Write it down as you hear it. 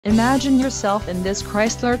Imagine yourself in this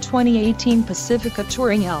Chrysler 2018 Pacifica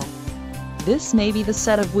Touring L. This may be the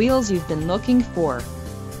set of wheels you've been looking for.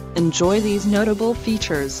 Enjoy these notable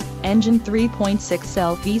features: engine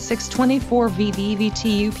 3.6L V6 24V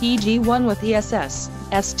VVTU PG1 with ESS,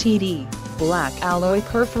 STD, black alloy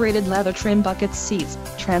perforated leather trim bucket seats,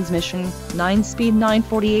 transmission, 9-speed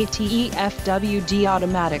 948 TEFWD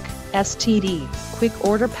automatic, STD, quick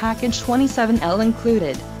order package 27L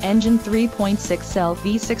included, engine 3.6L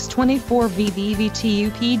V6 24V VVTU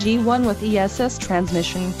PG1 with ESS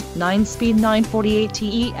transmission, 9-speed 948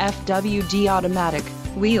 TEFWD automatic,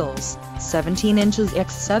 wheels, 17 inches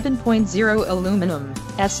x 7.0 aluminum,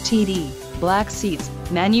 STD, black seats,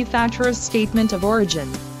 manufacturer's statement of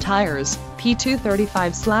origin, tires,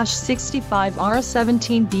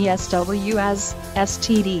 P235/65R17 BSW as,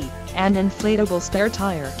 STD, and inflatable spare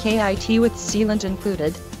tire KIT with sealant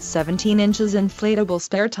included, 17 inches inflatable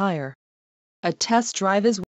spare tire. A test drive is